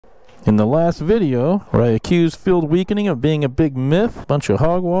In the last video, where I accused field weakening of being a big myth, bunch of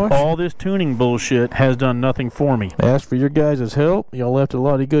hogwash, all this tuning bullshit has done nothing for me. I asked for your guys' help. Y'all left a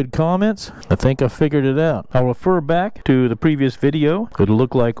lot of good comments. I think I figured it out. I'll refer back to the previous video. It'll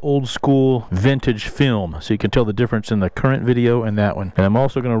look like old school vintage film, so you can tell the difference in the current video and that one. And I'm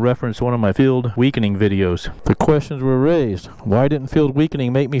also going to reference one of my field weakening videos. The questions were raised. Why didn't field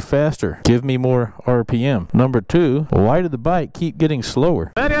weakening make me faster? Give me more RPM. Number 2, why did the bike keep getting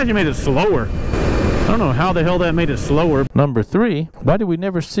slower? That actually made it slower. I don't know how the hell that made it slower. Number 3, why did we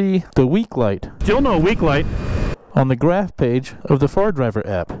never see the weak light? Still no weak light On the graph page of the Fardriver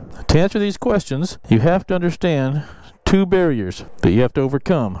app. To answer these questions, you have to understand 2 barriers that you have to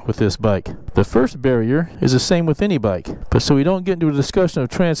overcome with this bike. The first barrier is the same with any bike, but so we don't get into a discussion of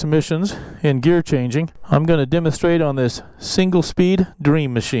transmissions and gear changing, I'm going to demonstrate on this single speed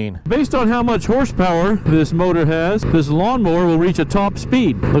dream machine. Based on how much horsepower this motor has, this lawnmower will reach a top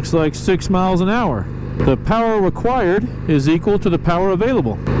speed. Looks like 6 miles an hour. The power required is equal to the power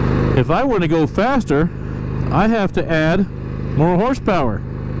available. If I want to go faster, I have to add more horsepower.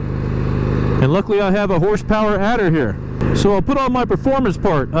 And luckily I have a horsepower adder here. So I'll put on my performance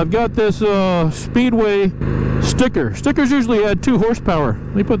part. I've got this Speedway sticker. Stickers usually add 2 horsepower.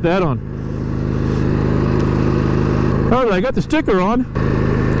 Let me put that on. Alright, I got the sticker on.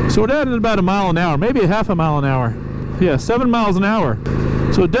 So it added about a mile an hour, maybe a half a mile an hour. Yeah, 7 miles an hour.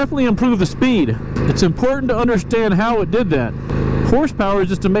 So it definitely improved the speed. It's important to understand how it did that. Horsepower is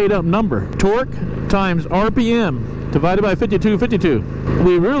just a made-up number. Torque times RPM divided by 5252.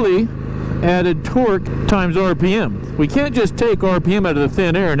 We really added torque times RPM. We can't just take RPM out of the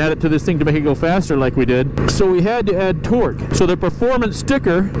thin air and add it to this thing to make it go faster like we did. So we had to add torque. So the performance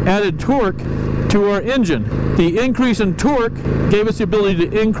sticker added torque to our engine. The increase in torque gave us the ability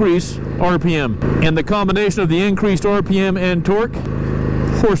to increase RPM. And the combination of the increased RPM and torque,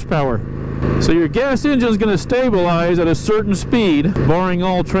 horsepower. So your gas engine is going to stabilize at a certain speed, barring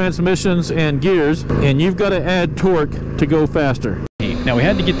all transmissions and gears, and you've got to add torque to go faster. Now we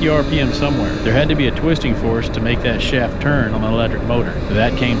had to get the RPM somewhere. There had to be a twisting force to make that shaft turn on an electric motor.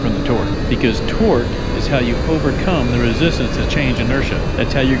 That came from the torque. Because torque is how you overcome the resistance to change inertia.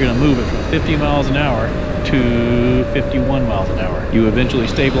 That's how you're going to move it from 50 miles an hour to 51 miles an hour. You eventually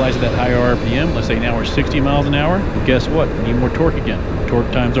stabilize at that higher RPM. Let's say now we're 60 miles an hour. Well, guess what? We need more torque again.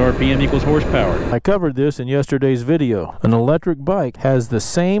 Torque times RPM equals horsepower. I covered this in yesterday's video. An electric bike has the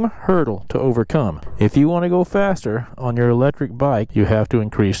same hurdle to overcome. If you want to go faster on your electric bike, you have to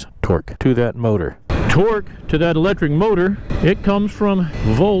increase torque to that motor. Torque to that electric motor, it comes from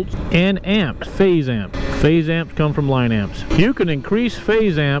volts and amps, phase amps. Phase amps come from line amps. You can increase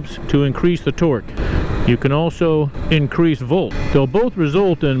phase amps to increase the torque. You can also increase volt. They'll both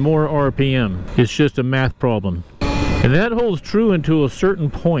result in more RPM. It's just a math problem. And that holds true until a certain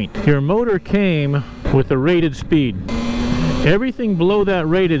point. Your motor came with a rated speed. Everything below that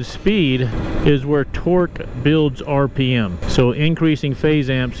rated speed is where torque builds RPM. So increasing phase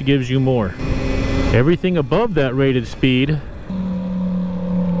amps gives you more. Everything above that rated speed,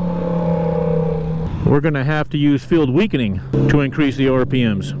 we're going to have to use field weakening to increase the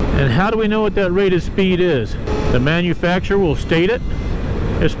RPMs. And how do we know what that rated speed is? The manufacturer will state it.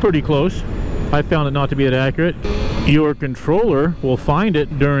 It's pretty close. I found it not to be that accurate. Your controller will find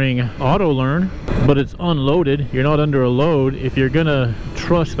it during auto learn, but it's unloaded. You're not under a load. If you're gonna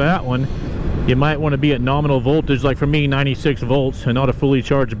trust that one, you might want to be at nominal voltage, like for me 96 volts, and not a fully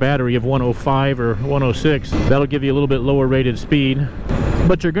charged battery of 105 or 106. That'll give you a little bit lower rated speed,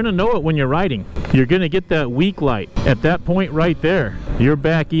 but you're gonna know it when you're riding. You're gonna get that weak light. At that point right there, your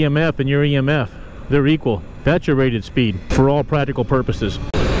back EMF and your EMF, they're equal. That's your rated speed for all practical purposes.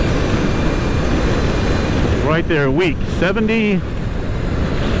 Right there, weak. 70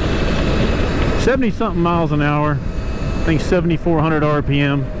 something miles an hour. I think 7,400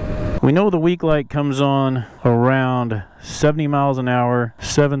 RPM. We know the weak light comes on around 70 miles an hour,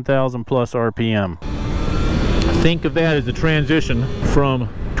 7,000 plus RPM. Think of that as the transition from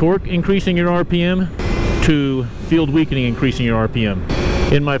torque increasing your RPM to field weakening increasing your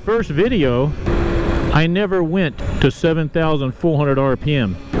RPM. In my first video, I never went to 7,400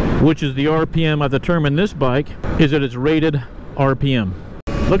 RPM. Which is the RPM I've determined this bike is at its rated RPM.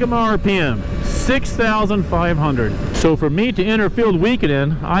 Look at my RPM, 6,500. So for me to enter field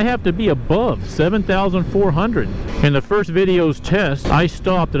weakening, I have to be above 7,400. In the first video's test, I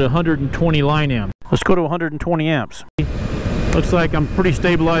stopped at 120 line amps. Let's go to 120 amps. Looks like I'm pretty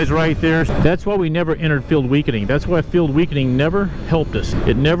stabilized right there. That's why we never entered field weakening. That's why field weakening never helped us.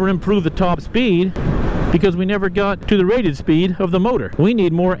 It never improved the top speed. because we never got to the rated speed of the motor. We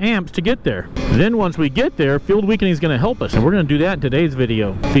need more amps to get there. Then once we get there, field weakening is going to help us, and we're going to do that in today's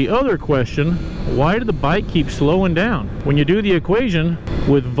video. The other question, why did the bike keep slowing down? When you do the equation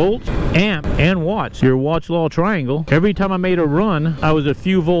with volts, amp, and watts, your Watt's law triangle, every time I made a run, I was a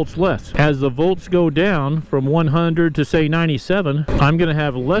few volts less. As the volts go down from 100 to say 97, I'm going to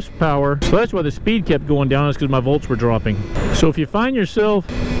have less power. So that's why the speed kept going down, is because my volts were dropping. So if you find yourself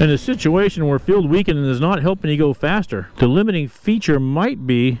in a situation where field weakening is not helping you go faster, the limiting feature might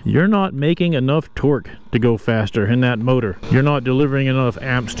be you're not making enough torque to go faster in that motor. You're not delivering enough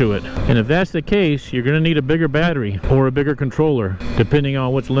amps to it. And if that's the case, you're going to need a bigger battery or a bigger controller, depending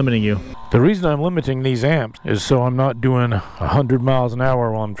on what's limiting you. The reason I'm limiting these amps is so I'm not doing 100 miles an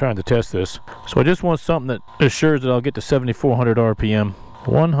hour while I'm trying to test this. So I just want something that assures that I'll get to 7,400 RPM,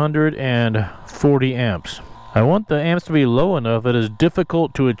 140 amps. I want the amps to be low enough that it's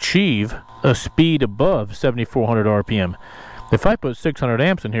difficult to achieve a speed above 7,400 RPM. If I put 600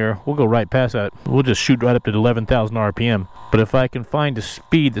 amps in here, we'll go right past that. We'll just shoot right up to 11,000 RPM. But if I can find a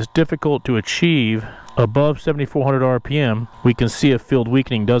speed that's difficult to achieve above 7,400 RPM, we can see if field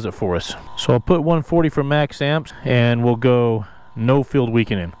weakening does it for us. So I'll put 140 for max amps, and we'll go no field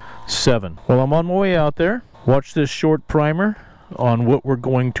weakening, 7. Well, I'm on my way out there. Watch this short primer on what we're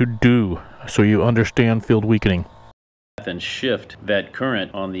going to do so you understand field weakening. And shift that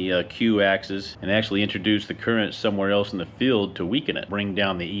current on the Q axis and actually introduce the current somewhere else in the field to weaken it, bring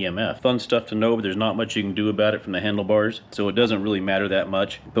down the EMF. Fun stuff to know, but there's not much you can do about it from the handlebars, so it doesn't really matter that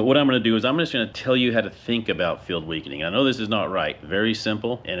much. But what I'm going to do is I'm just going to tell you how to think about field weakening. I know this is not right, very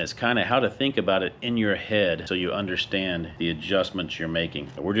simple, and it's kind of how to think about it in your head so you understand the adjustments you're making.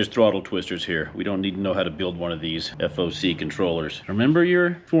 We're just throttle twisters here. We don't need to know how to build one of these FOC controllers. Remember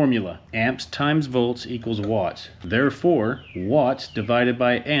your formula: amps times volts equals watts. Therefore, watts divided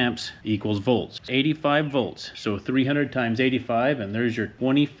by amps equals volts. 85 volts, so 300 times 85, and there's your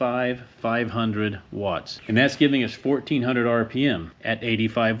 25,500 watts. And that's giving us 1,400 RPM at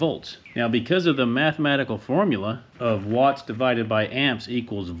 85 volts. Now, because of the mathematical formula of watts divided by amps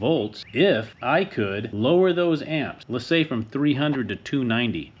equals volts, if I could lower those amps, let's say from 300 to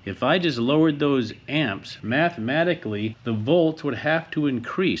 290, if I just lowered those amps, mathematically, the volts would have to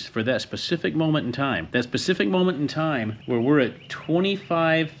increase for that specific moment in time. That specific moment in time where we're at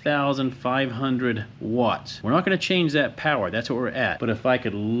 25,500 watts. We're not going to change that power. That's what we're at. But if I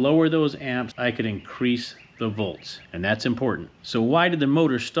could lower those amps, I could increase the volts, and that's important. So why did the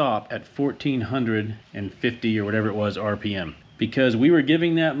motor stop at 1,450 or whatever it was RPM? Because we were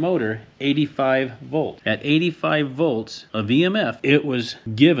giving that motor 85 volts. At 85 volts of EMF, it was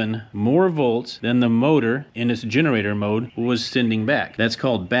given more volts than the motor in its generator mode was sending back. That's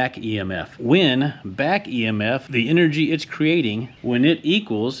called back EMF. When back EMF, the energy it's creating, when it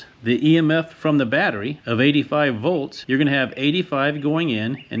equals the EMF from the battery of 85 volts, you're going to have 85 going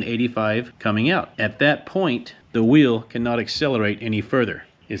in and 85 coming out. At that point, the wheel cannot accelerate any further.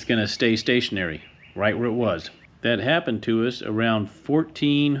 It's going to stay stationary right where it was. That happened to us around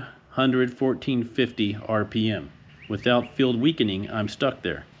 1,400, 1,450 RPM. Without field weakening, I'm stuck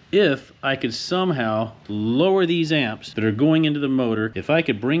there. If I could somehow lower these amps that are going into the motor, if I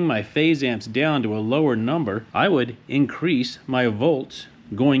could bring my phase amps down to a lower number, I would increase my volts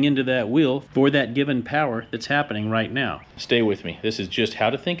going into that wheel for that given power that's happening right now. Stay with me. This is just how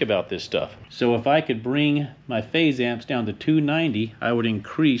to think about this stuff. So if I could bring my phase amps down to 290, I would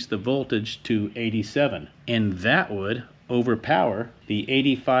increase the voltage to 87. And that would overpower the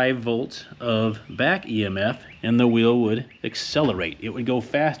 85 volts of back EMF, and the wheel would accelerate. It would go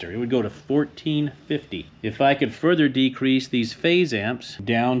faster. It would go to 1,450. If I could further decrease these phase amps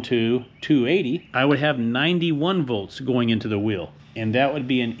down to 280, I would have 91 volts going into the wheel. And that would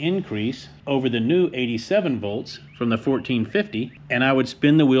be an increase over the new 87 volts from the 1450, and I would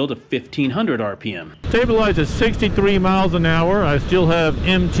spin the wheel to 1500 RPM. Stabilized at 63 miles an hour. I still have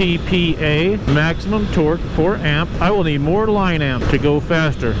MTPA, maximum torque per amp. I will need more line amp to go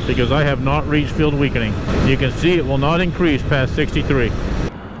faster because I have not reached field weakening. You can see it will not increase past 63.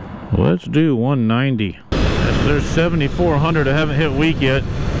 Let's do 190. There's 7,400. I haven't hit weak yet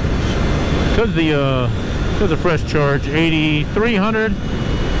because the fresh charge. 8,300,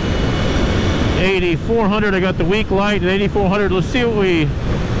 8,400. I got the weak light at 8,400. Let's see what we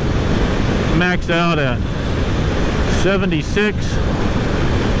max out at.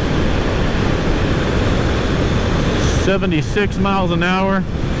 76 miles an hour.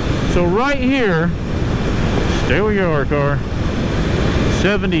 So right here, stay where you are, car.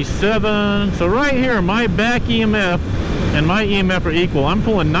 77. So right here, my back EMF and my EMF are equal. I'm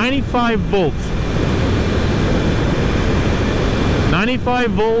pulling 95 volts.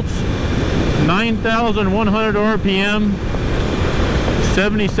 95 volts 9,100 RPM,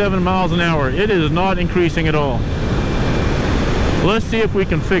 77 miles an hour. It is not increasing at all. Let's see if we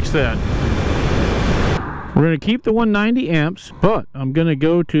can fix that. We're going to keep the 190 amps, but I'm going to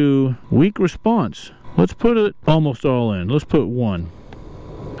go to weak response. Let's put it almost all in. Let's put 1.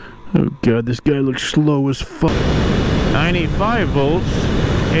 Oh god, this guy looks slow as fuck. 95 volts,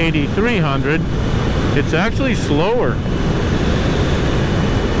 8300. It's actually slower.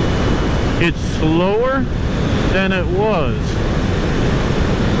 It's slower than it was.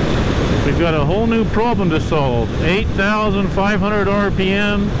 We've got a whole new problem to solve. 8,500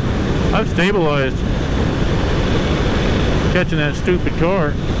 RPM. I've stabilized. Catching that stupid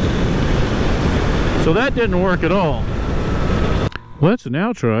car. So that didn't work at all. Let's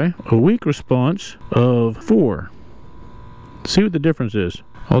now try a weak response of 4. See what the difference is.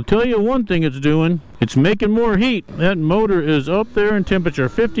 I'll tell you one thing it's doing. It's making more heat. That motor is up there in temperature,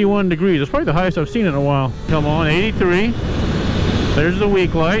 51 degrees. It's probably the highest I've seen in a while. Come on, 83. There's the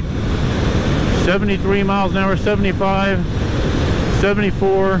weak light. 73 miles an hour, 75,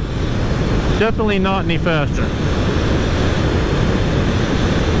 74. Definitely not any faster.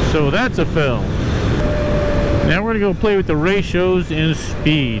 So that's a fail. Now we're going to go play with the ratios in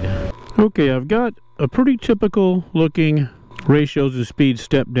speed. Okay, I've got a pretty typical looking ratios and speed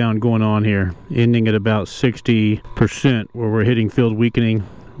step down going on here, ending at about 60% where we're hitting field weakening.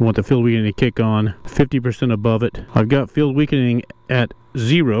 We want the field weakening to kick on 50% above it. I've got field weakening at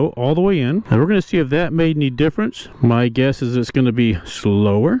 0 all the way in, and we're going to see if that made any difference. My guess is it's going to be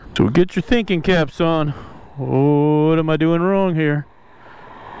slower. So get your thinking caps on. Oh, what am I doing wrong here?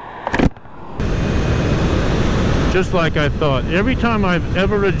 Just like I thought. Every time I've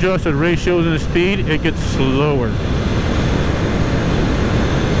ever adjusted ratios and speed, it gets slower.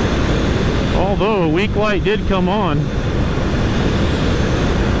 Although a weak light did come on.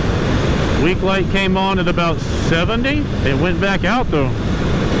 Weak light came on at about 70. It went back out though.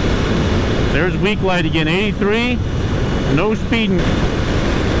 There's weak light again, 83. No speed.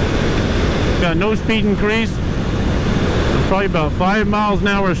 Got no speed increase. Probably about 5 miles an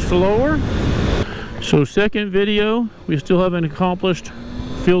hour slower. So second video, we still haven't accomplished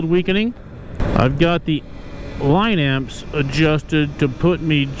field weakening. I've got the line amps adjusted to put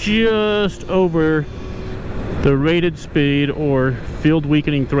me just over the rated speed or field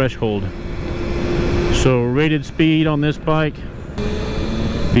weakening threshold. So rated speed on this bike,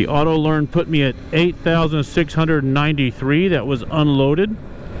 the auto learn put me at 8,693. That was unloaded.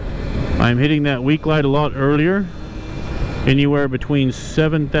 I'm hitting that weak light a lot earlier, anywhere between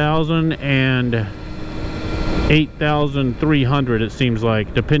 7,000 and 8,300 it seems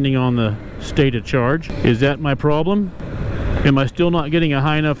like, depending on the state of charge. Is that my problem? Am I still not getting a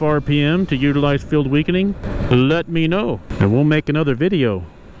high enough RPM to utilize field weakening? Let me know, and we'll make another video.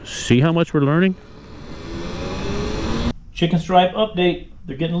 See how much we're learning? Chicken stripe update.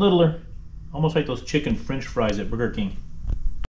 They're getting littler. Almost like those chicken French fries at Burger King.